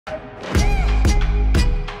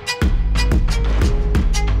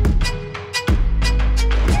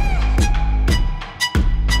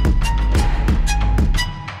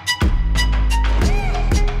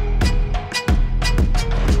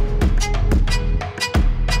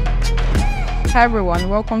Hi everyone,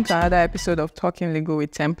 welcome to another episode of Talking Legal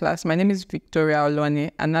with TEMPLARS. My name is Victoria Oloni,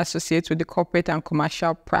 an associate with the corporate and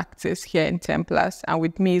commercial practice here in TEMPLARS, and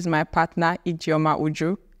with me is my partner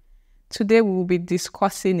Ijeoma. Today we will be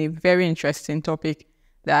discussing a very interesting topic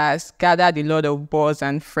that has gathered a lot of buzz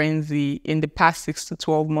and frenzy in the past 6 to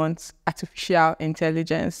 12 months: artificial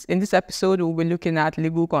intelligence. In this episode, we'll be looking at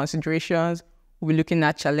legal considerations, we'll be looking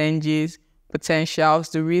at challenges, potentials,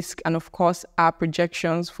 the risk, and of course, our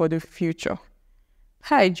projections for the future.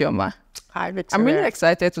 Hi, Ijeoma. Hi, Victoria. I'm really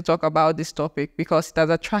excited to talk about this topic because it has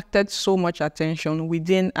attracted so much attention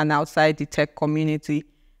within and outside the tech community.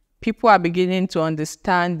 People are beginning to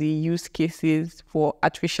understand the use cases for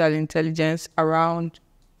artificial intelligence around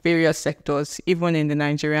various sectors, even in the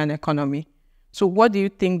Nigerian economy. So what do you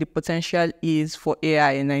think the potential is for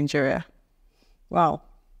AI in Nigeria? Wow.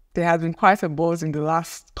 There has been quite a buzz in the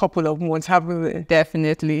last couple of months, haven't there?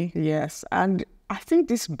 Definitely. Yes. And I think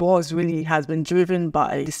this buzz really has been driven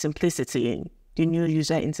by the simplicity in the new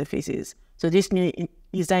user interfaces. So these new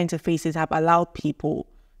user interfaces have allowed people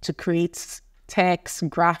to create text,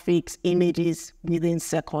 graphics, images within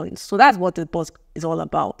seconds. So that's what the buzz is all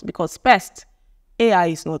about. Because first, AI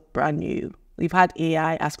is not brand new. We've had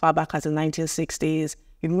AI as far back as the 1960s.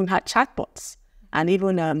 We've even had chatbots. And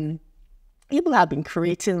even people have been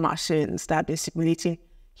creating machines that have been simulating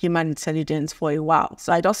human intelligence for a while.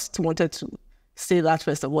 So I just wanted to say that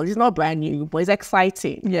first of all. It's not brand new, but it's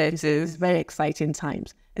exciting. Yeah, it is. It's very exciting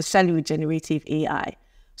times, especially with generative AI.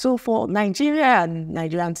 So for Nigeria and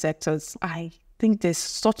Nigerian sectors, I think there's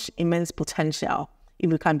such immense potential if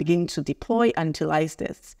we can begin to deploy and utilize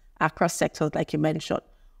this across sectors like you mentioned.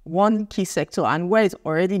 One key sector, and where it's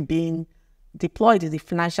already being deployed, is the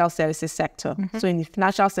financial services sector. Mm-hmm. So in the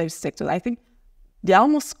financial services sector, I think they're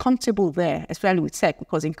almost comfortable there, especially with tech,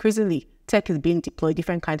 because increasingly tech is being deployed,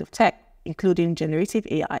 different kinds of tech, including generative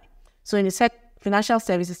AI. So in the financial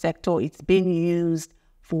services sector, it's being used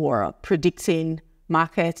for predicting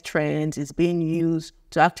market trends. It's being used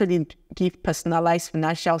to actually give personalized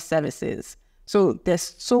financial services. So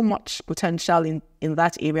there's so much potential in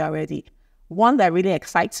that area already. One that really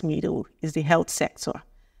excites me, though, is the health sector.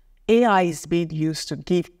 AI is being used to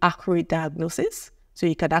give accurate diagnosis. So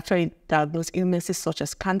you can actually diagnose illnesses such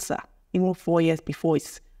as cancer, even 4 years before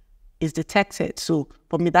it's detected. So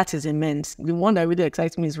for me, that is immense. The one that really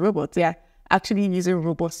excites me is robots. They are actually using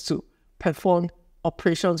robots to perform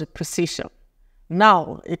operations with precision.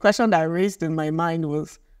 Now, a question that raised in my mind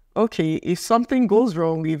was, okay, if something goes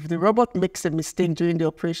wrong, if the robot makes a mistake during the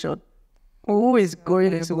operation, who is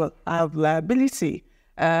going to have liability?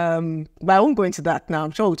 But I won't go into that now.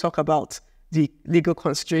 I'm sure we'll talk about the legal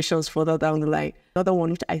considerations further down the line. Another one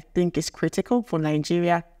which I think is critical for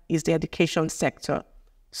Nigeria is the education sector.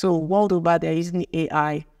 So world over, they're using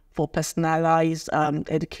AI for personalized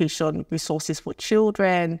education resources for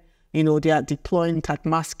children. You know, they are deploying it at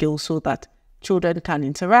mass scale so that children can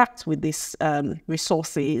interact with these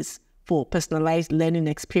resources for personalized learning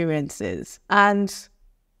experiences. And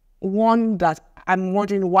one that I'm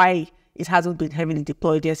wondering why it hasn't been heavily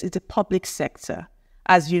deployed yet is the public sector.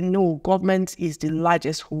 As you know, government is the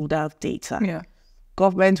largest holder of data. Yeah.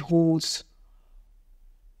 Government holds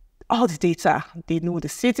all the data. They know the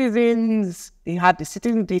citizens, they have the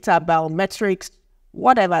citizen data, biometrics,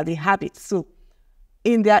 whatever, they have it. So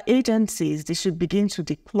in their agencies, they should begin to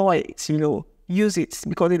deploy it, use it,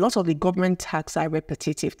 because a lot of the government tasks are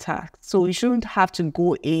repetitive tasks. So you shouldn't have to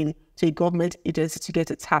go in to a government agency to get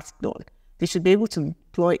a task done. They should be able to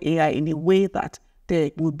deploy AI in a way that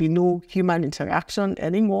there will be no human interaction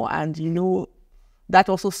anymore. And, that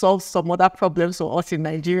also solves some other problems for us in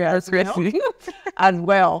Nigeria as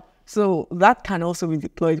well. So that can also be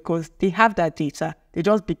deployed because they have that data. They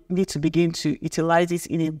just need to begin to utilize it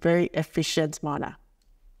in a very efficient manner.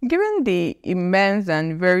 Given the immense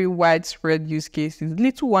and very widespread use cases,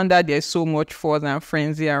 little wonder there's so much fuss and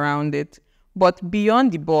frenzy around it. But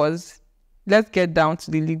beyond the buzz, let's get down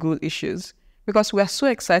to the legal issues. Because we are so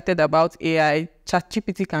excited about AI,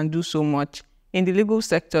 ChatGPT can do so much. In the legal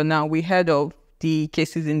sector now, we heard of the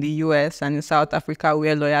cases in the US and in South Africa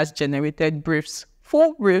where lawyers generated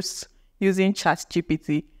full briefs using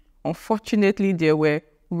ChatGPT. Unfortunately, there were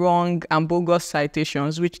wrong and bogus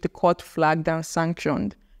citations which the court flagged and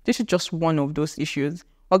sanctioned. This is just one of those issues.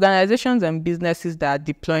 Organizations and businesses that are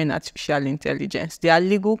deploying artificial intelligence, there are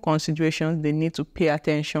legal considerations they need to pay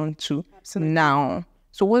attention to now.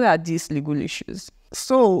 So what are these legal issues?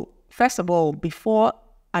 So first of all, before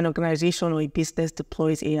an organization or a business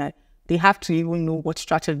deploys AI, they have to even know what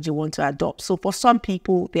strategy they want to adopt. So for some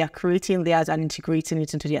people, they are creating theirs and integrating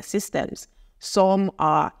it into their systems. Some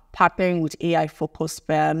are partnering with AI-focused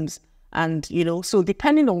firms And, so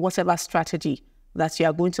depending on whatever strategy that you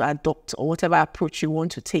are going to adopt or whatever approach you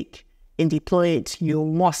want to take in deploying it, you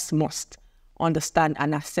must understand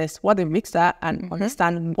and assess what the risks are and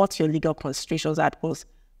understand what your legal considerations are, because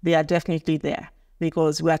they are definitely there.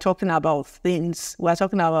 Because we are talking about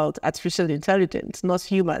artificial intelligence, not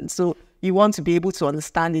humans. So you want to be able to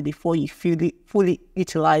understand it before you fully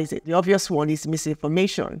utilize it. The obvious one is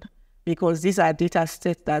misinformation, because these are data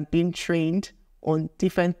sets that are being trained on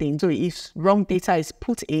different things. So if wrong data is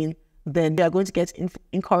put in, then they are going to get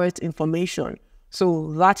incorrect information.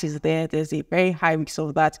 So that is there. There's a very high risk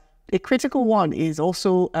of that. A critical one is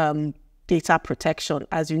also data protection.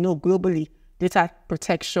 As you know, globally, data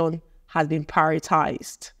protection has been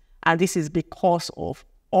prioritized. And this is because of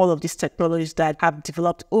all of these technologies that have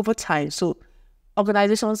developed over time. So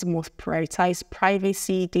organizations must prioritize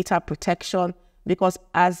privacy, data protection, because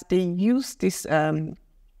as they use this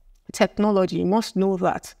technology, you must know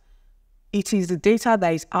that it is the data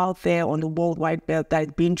that is out there on the World Wide Web that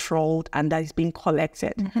is being trawled and that is being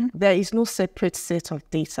collected. There is no separate set of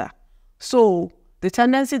data. So the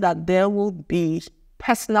tendency that there will be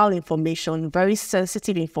personal information, very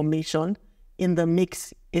sensitive information in the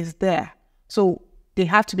mix is there. So they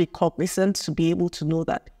have to be cognizant to be able to know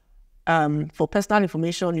that for personal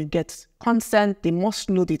information, you get consent. They must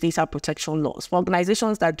know the data protection laws. For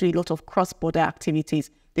organizations that do a lot of cross-border activities,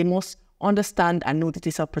 they must understand and know the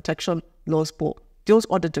data protection laws for those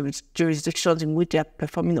other jurisdictions in which they are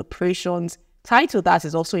performing operations. Tied to that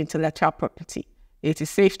is also intellectual property. It is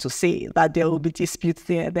safe to say that there will be disputes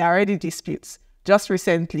there. There are already disputes. Just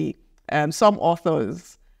recently, some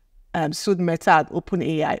authors sued Meta and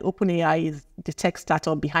OpenAI. OpenAI is the tech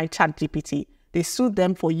startup behind ChatGPT. They sued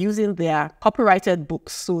them for using their copyrighted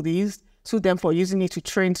books. So they sued them for using it to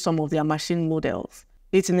train some of their machine models.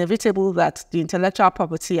 It's inevitable that the intellectual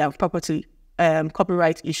property and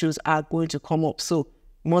copyright issues are going to come up. So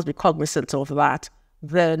you must be cognizant of that.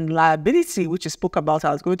 Then liability, which you spoke about,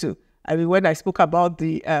 when I spoke about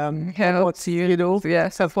the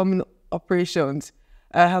self-forming operations,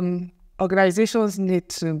 organizations need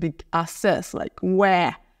to be assessed, like,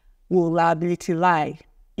 where will liability lie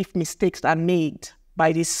if mistakes are made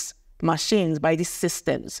by these machines, by these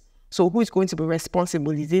systems. So who is going to be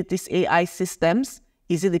responsible? Is it these AI systems?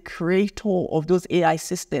 Is it the creator of those AI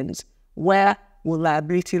systems? Where will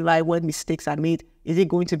liability lie when mistakes are made? Is it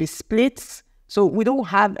going to be split? So we don't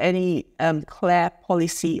have any clear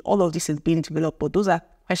policy. All of this is being developed, but those are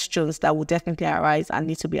questions that will definitely arise and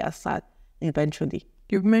need to be answered eventually.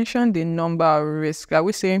 You've mentioned the number of risks. Are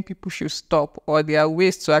we saying people should stop, or there are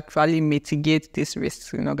ways to actually mitigate these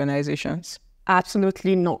risks in organizations?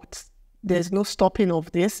 Absolutely not. There's no stopping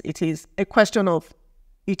of this. It is a question of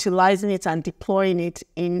utilizing it and deploying it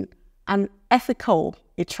in an ethical,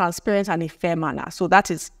 a transparent, and a fair manner. So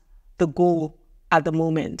that is the goal at the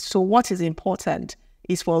moment. So what is important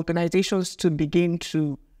is for organizations to begin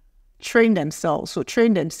to train themselves. So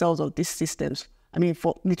train themselves of these systems. I mean,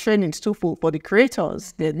 for the training is twofold. For the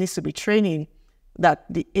creators, there needs to be training that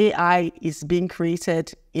the AI is being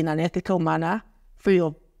created in an ethical manner, free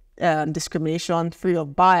of discrimination, free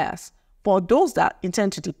of bias. For those that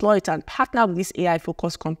intend to deploy it and partner with these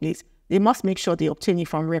AI-focused companies, they must make sure they obtain it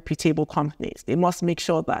from reputable companies. They must make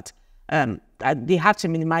sure that they have to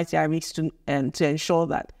minimize their risks to ensure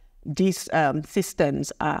that these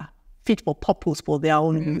systems are fit for purpose for their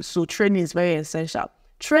own use. So training is very essential.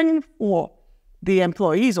 Training for the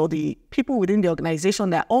employees or the people within the organization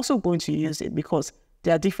that are also going to use it, because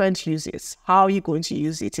there are different uses. How are you going to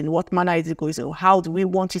use it? In what manner is it going to? How do we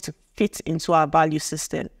want it to fit into our value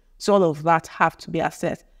system? So all of that have to be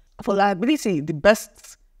assessed. For liability, the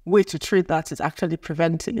best way to treat that is actually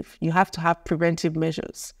preventive. You have to have preventive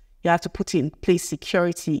measures. You have to put in place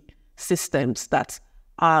security systems that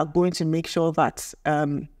are going to make sure that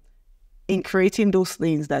in creating those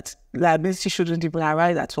things, that liability shouldn't even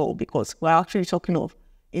arise at all, because we're actually talking of,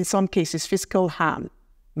 in some cases, physical harm,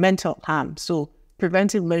 mental harm. So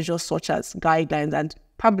preventive measures such as guidelines, and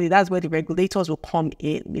probably that's where the regulators will come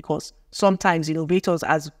in, because sometimes innovators,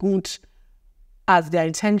 as good as their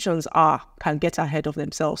intentions are, can get ahead of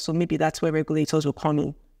themselves. So maybe that's where regulators will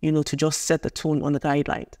come in, to just set the tone on the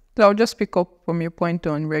guideline. So I'll just pick up from your point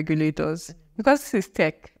on regulators. Because this is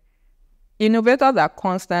tech, innovators are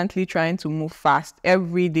constantly trying to move fast.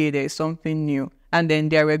 Every day there is something new, and then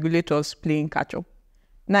there are regulators playing catch up.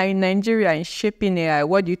 Now in Nigeria, in shaping AI,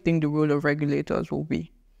 what do you think the role of regulators will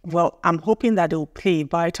be? Well, I'm hoping that they will play a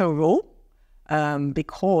vital role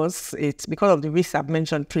because of the risks I've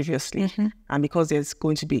mentioned previously, and because there's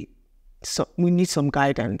going to be, we need some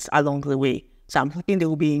guidance along the way. So I'm hoping they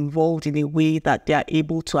will be involved in a way that they are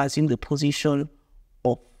able to assume the position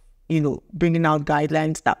of, bringing out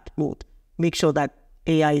guidelines that would make sure that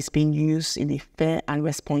AI is being used in a fair and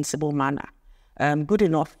responsible manner. Good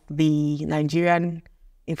enough, the Nigerian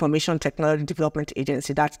Information Technology Development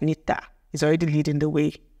Agency, that's NITA, is already leading the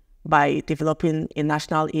way by developing a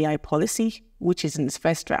national AI policy, which is in its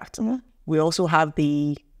first draft. Mm-hmm. We also have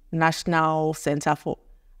the National Center for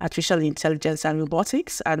Artificial Intelligence and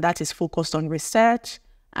Robotics, and that is focused on research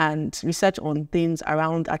on things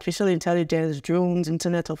around artificial intelligence, drones,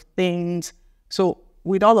 Internet of Things. So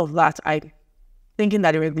with all of that, I'm thinking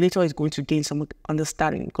that the regulator is going to gain some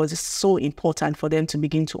understanding, because it's so important for them to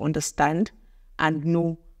begin to understand and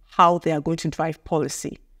know how they are going to drive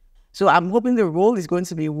policy. So I'm hoping the role is going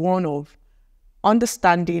to be one of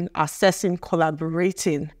understanding, assessing,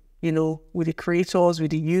 collaborating, with the creators,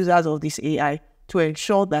 with the users of this AI, to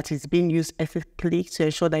ensure that it's being used ethically, to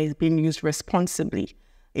ensure that it's being used responsibly,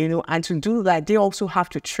 and to do that, they also have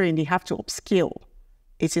to train, they have to upskill.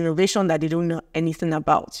 It's innovation that they don't know anything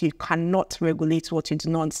about. You cannot regulate what you do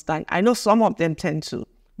not understand. I know some of them tend to,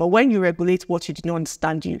 but when you regulate what you do not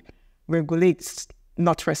understand, you regulate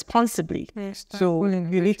not responsibly. Yes, so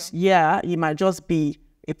it might just be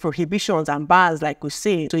a prohibitions and bans, like we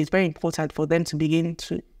say. So it's very important for them to begin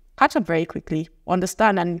to catch up very quickly,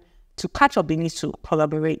 understand, and to catch up, they need to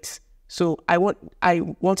collaborate. So I want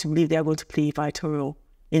to believe they are going to play a vital role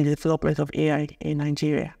in the development of AI in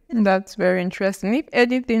Nigeria. That's very interesting. If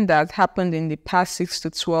anything that's happened in the past 6 to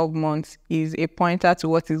 12 months is a pointer to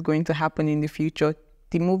what is going to happen in the future,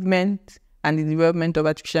 the movement and the development of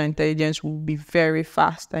artificial intelligence will be very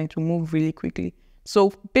fast and it will move really quickly.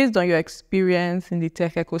 So based on your experience in the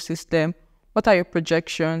tech ecosystem, what are your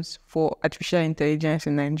projections for artificial intelligence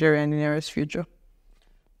in Nigeria in the nearest future?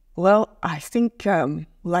 Well, I think the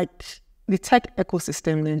tech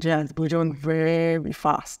ecosystem in Nigeria has grown very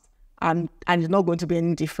fast, and it's not going to be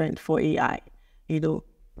any different for AI,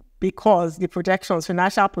 because the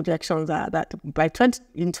financial projections are that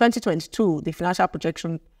in 2022, the financial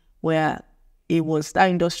projection where that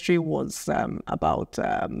industry was about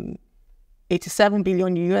 $87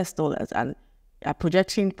 billion and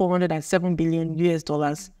projecting $407 billion.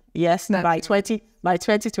 Yes, by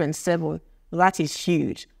 2027, that is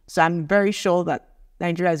huge. So I'm very sure that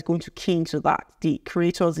Nigeria is going to key into that. The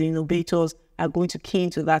creators, the innovators are going to key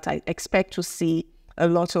into that. I expect to see a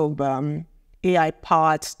lot of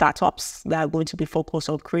AI-powered startups that are going to be focused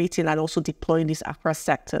on creating and also deploying these across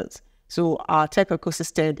sectors. So our tech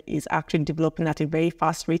ecosystem is actually developing at a very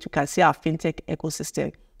fast rate. We can see our fintech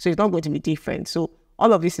ecosystem. So it's not going to be different. So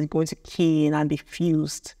all of this is going to key in and be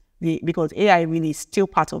fused because AI really is still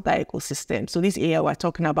part of that ecosystem. So this AI we're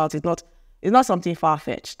talking about is not something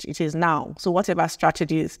far-fetched. It is now. So whatever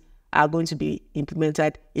strategies are going to be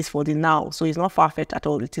implemented is for the now. So it's not far-fetched at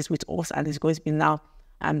all. It is with us and it's going to be now.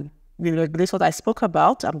 And the regulators I spoke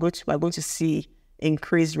about, we're going to see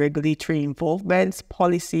increased regulatory involvement,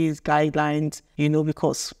 policies, guidelines,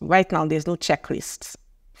 because right now there's no checklists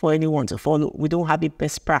for anyone to follow. We don't have a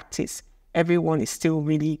best practice. Everyone is still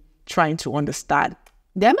really trying to understand.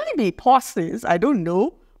 There might be pauses, I don't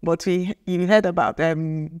know, but you heard about there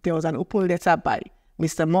was an open letter by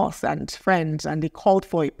Mr. Moss and friends, and they called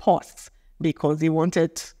for a pause because they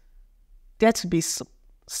wanted there to be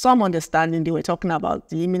some understanding. They were talking about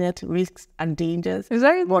the imminent risks and dangers. Is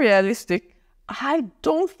that realistic? I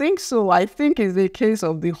don't think so. I think it's a case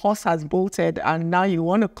of the horse has bolted and now you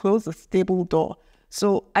want to close the stable door.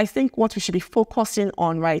 So I think what we should be focusing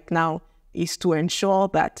on right now is to ensure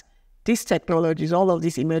that these technologies, all of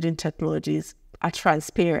these emerging technologies, are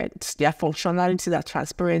transparent. Their functionalities are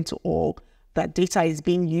transparent to all. That data is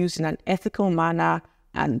being used in an ethical manner,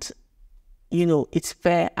 and it's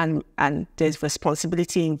fair, and there's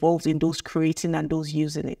responsibility involved in those creating and those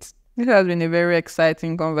using it. This has been a very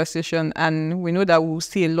exciting conversation, and we know that we'll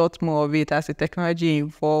see a lot more of it as the technology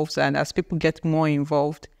evolves and as people get more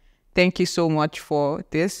involved. Thank you so much for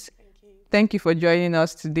this. Thank you for joining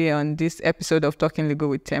us today on this episode of Talking Legal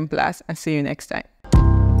with Templars, and see you next time.